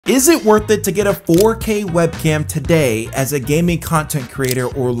Is it worth it to get a 4K webcam today as a gaming content creator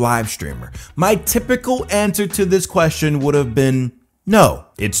or live streamer? My typical answer to this question would have been no.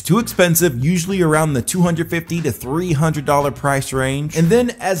 It's too expensive, usually around the $250 to $300 price range. And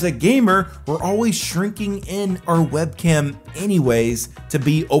then as a gamer, we're always shrinking in our webcam anyways to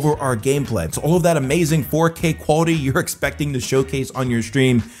be over our gameplay. So all of that amazing 4K quality you're expecting to showcase on your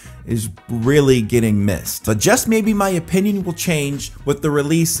stream is really getting missed. But just maybe my opinion will change with the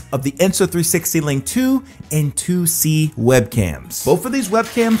release of the Insta360 Link 2 and 2C webcams. Both of these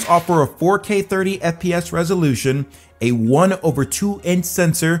webcams offer a 4K 30 FPS resolution, a 1/2"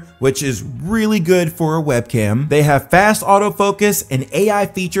 sensor, which is really good for a webcam. They have fast autofocus and AI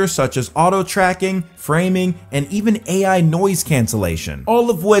features such as auto tracking, framing, and even AI noise cancellation. All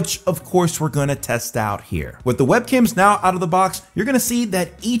of which, of course, we're gonna test out here. With the webcams now out of the box, you're gonna see that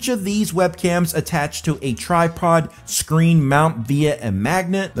each of these webcams attach to a tripod screen mount via a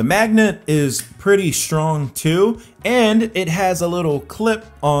magnet. The magnet is pretty strong too, and it has a little clip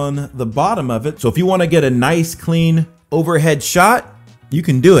on the bottom of it. So if you wanna get a nice clean overhead shot, you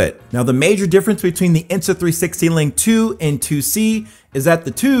can do it. Now the major difference between the Insta360 Link 2 and 2C is that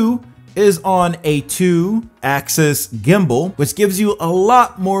the 2 is on a 2-axis gimbal, which gives you a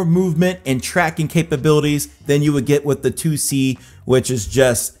lot more movement and tracking capabilities than you would get with the 2C, which is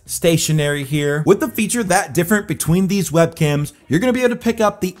just stationary here. With the feature that different between these webcams, you're gonna be able to pick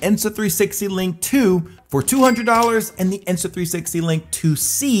up the Insta360 Link 2 for $200 and the Insta360 Link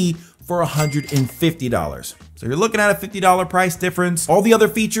 2C for $150. So you're looking at a $50 price difference. All the other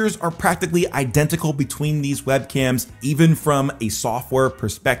features are practically identical between these webcams, even from a software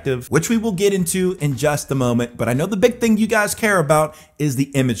perspective, which we will get into in just a moment. But I know the big thing you guys care about is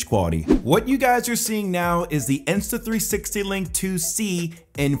the image quality. What you guys are seeing now is the Insta360 Link 2C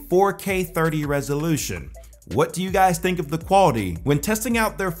in 4K 30 resolution. What do you guys think of the quality? When testing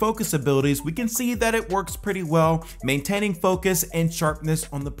out their focus abilities, we can see that it works pretty well, maintaining focus and sharpness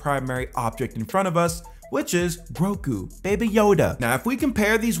on the primary object in front of us, which is Grogu, Baby Yoda. Now, if we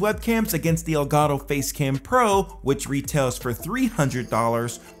compare these webcams against the Elgato Facecam Pro, which retails for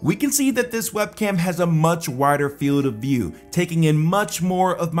 $300, we can see that this webcam has a much wider field of view, taking in much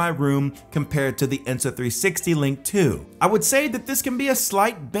more of my room compared to the Insta360 Link 2. I would say that this can be a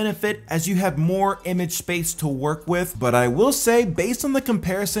slight benefit as you have more image space to work with, but I will say based on the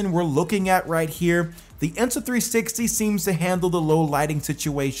comparison we're looking at right here, the Insta360 seems to handle the low lighting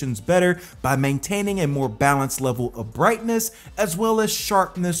situations better by maintaining a more balanced level of brightness as well as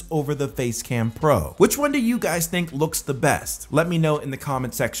sharpness over the Facecam Pro. Which one do you guys think looks the best? Let me know in the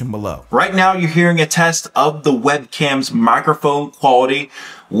comment section below. Right now you're hearing a test of the webcam's microphone quality.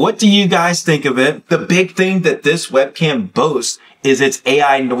 What do you guys think of it? The big thing that this webcam boasts is its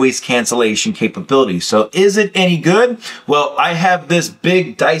AI noise cancellation capability. So is it any good? Well, I have this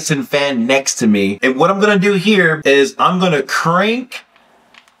big Dyson fan next to me. And what I'm gonna do here is I'm gonna crank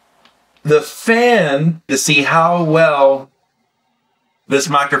the fan to see how well this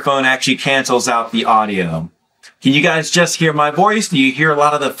microphone actually cancels out the audio. Can you guys just hear my voice? Do you hear a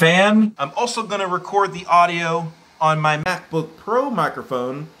lot of the fan? I'm also gonna record the audio on my MacBook Pro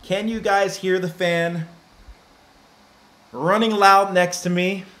microphone. Can you guys hear the fan running loud next to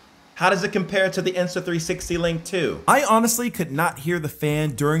me? How does it compare to the Insta360 Link 2? I honestly could not hear the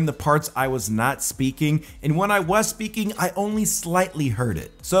fan during the parts I was not speaking, and when I was speaking, I only slightly heard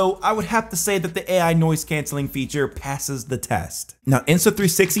it. So I would have to say that the AI noise canceling feature passes the test. Now,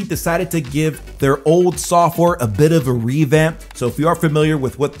 Insta360 decided to give their old software a bit of a revamp, so if you are familiar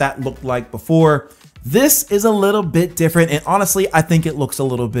with what that looked like before, this is a little bit different, and honestly, I think it looks a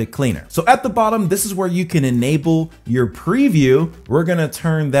little bit cleaner. So at the bottom, this is where you can enable your preview. We're gonna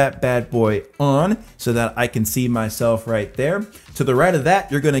turn that bad boy on so that I can see myself right there. To the right of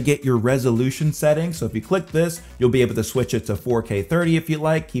that, you're gonna get your resolution settings. So if you click this, you'll be able to switch it to 4K 30 if you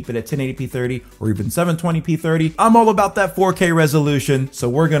like, keep it at 1080p 30 or even 720p 30. I'm all about that 4K resolution, so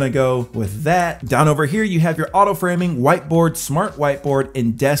we're gonna go with that. Down over here, you have your auto framing, whiteboard, smart whiteboard,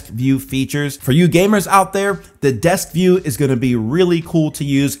 and desk view features. For you gamers out there, the desk view is gonna be really cool to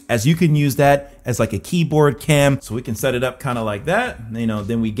use as you can use that as like a keyboard cam. So we can set it up kind of like that, you know,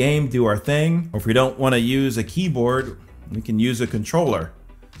 then we game, do our thing. Or if we don't wanna use a keyboard, we can use a controller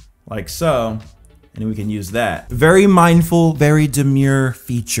like so, and we can use that. Very mindful, very demure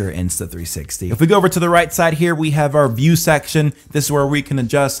feature, Insta360. If we go over to the right side here, we have our view section. This is where we can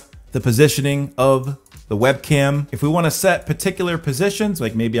adjust the positioning of the webcam. If we want to set particular positions,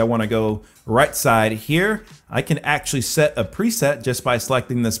 like maybe I want to go right side here, I can actually set a preset just by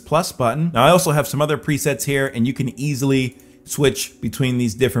selecting this plus button. Now I also have some other presets here, and you can easily switch between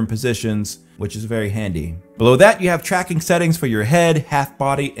these different positions, which is very handy. Below that, you have tracking settings for your head, half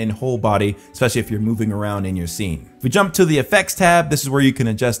body, and whole body, especially if you're moving around in your scene. If we jump to the effects tab, this is where you can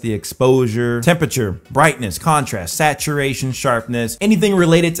adjust the exposure, temperature, brightness, contrast, saturation, sharpness, anything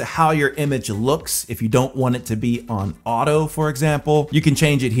related to how your image looks. If you don't want it to be on auto, for example, you can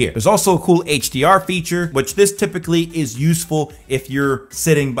change it here. There's also a cool HDR feature, which this typically is useful if you're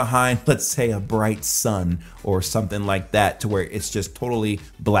sitting behind, let's say, a bright sun or something like that, to where it's just totally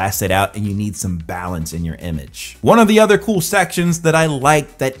blasted out and you need some balance in your image. One of the other cool sections that I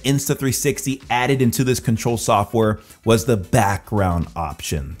like that Insta360 added into this control software was the background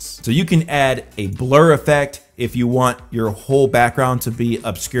options. So you can add a blur effect if you want your whole background to be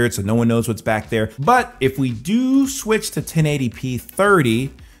obscured so no one knows what's back there. But if we do switch to 1080p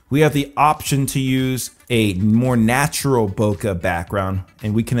 30, we have the option to use a more natural bokeh background,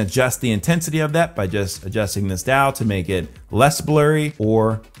 and we can adjust the intensity of that by just adjusting this dial to make it less blurry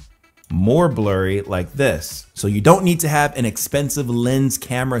or more blurry like this. So you don't need to have an expensive lens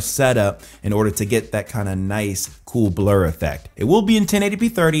camera setup in order to get that kind of nice, cool blur effect. It will be in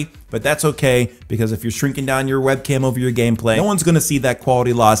 1080p 30, but that's okay, because if you're shrinking down your webcam over your gameplay, no one's gonna see that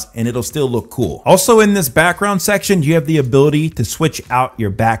quality loss and it'll still look cool. Also in this background section, you have the ability to switch out your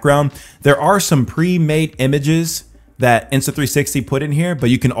background. There are some pre-made images that Insta360 put in here, but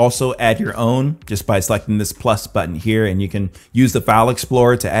you can also add your own just by selecting this plus button here, and you can use the file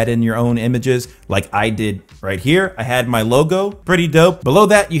explorer to add in your own images like I did right here. I had my logo, pretty dope. Below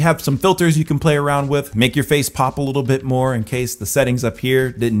that, you have some filters you can play around with, make your face pop a little bit more in case the settings up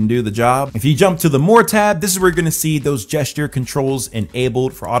here didn't do the job. If you jump to the more tab, this is where you're gonna see those gesture controls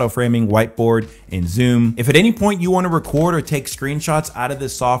enabled for auto framing, whiteboard, and zoom. If at any point you wanna record or take screenshots out of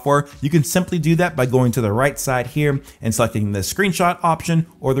this software, you can simply do that by going to the right side here and selecting the screenshot option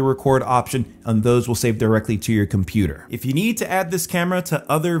or the record option, and those will save directly to your computer. If you need to add this camera to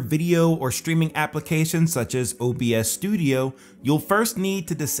other video or streaming applications such as OBS Studio, you'll first need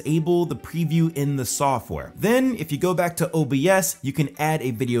to disable the preview in the software. Then if you go back to OBS, you can add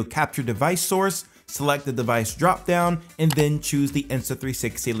a video capture device source, select the device dropdown, and then choose the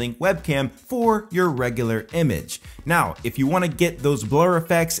Insta360 Link webcam for your regular image. Now, if you want to get those blur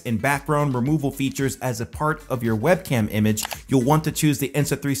effects and background removal features as a part of your webcam image, you'll want to choose the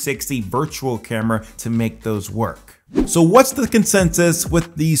Insta360 virtual camera to make those work. So what's the consensus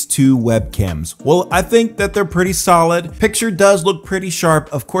with these two webcams? Well, I think that they're pretty solid. Picture does look pretty sharp.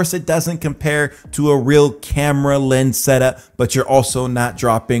 Of course, it doesn't compare to a real camera lens setup, but you're also not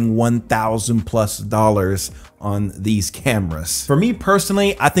dropping $1,000+ on these cameras. For me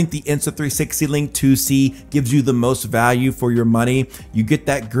personally, I think the Insta360 Link 2C gives you the most value for your money. You get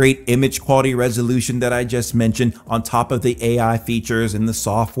that great image quality resolution that I just mentioned on top of the AI features in the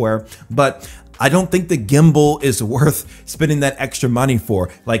software, but I don't think the gimbal is worth spending that extra money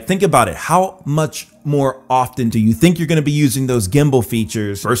for. Like, think about it. How much more often do you think you're going to be using those gimbal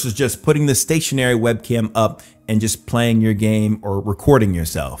features versus just putting the stationary webcam up and just playing your game or recording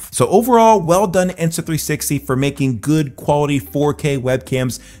yourself? So overall, well done Insta360 for making good quality 4K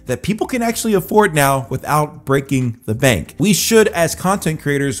webcams that people can actually afford now without breaking the bank. We should, as content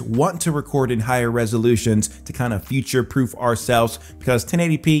creators, want to record in higher resolutions to kind of future-proof ourselves, because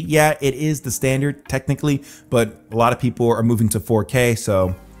 1080p, yeah, it is the standard technically, but a lot of people are moving to 4K,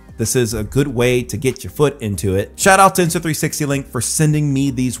 so this is a good way to get your foot into it. Shout out to Insta360 Link for sending me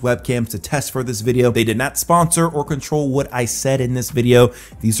these webcams to test for this video. They did not sponsor or control what I said in this video.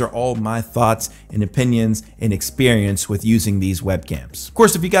 These are all my thoughts and opinions and experience with using these webcams. Of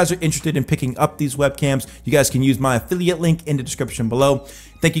course, if you guys are interested in picking up these webcams, you guys can use my affiliate link in the description below.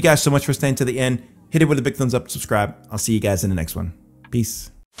 Thank you guys so much for staying to the end. Hit it with a big thumbs up, subscribe. I'll see you guys in the next one. Peace.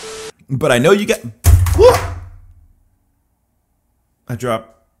 But I know you got... I dropped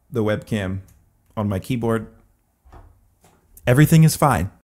the webcam on my keyboard. Everything is fine.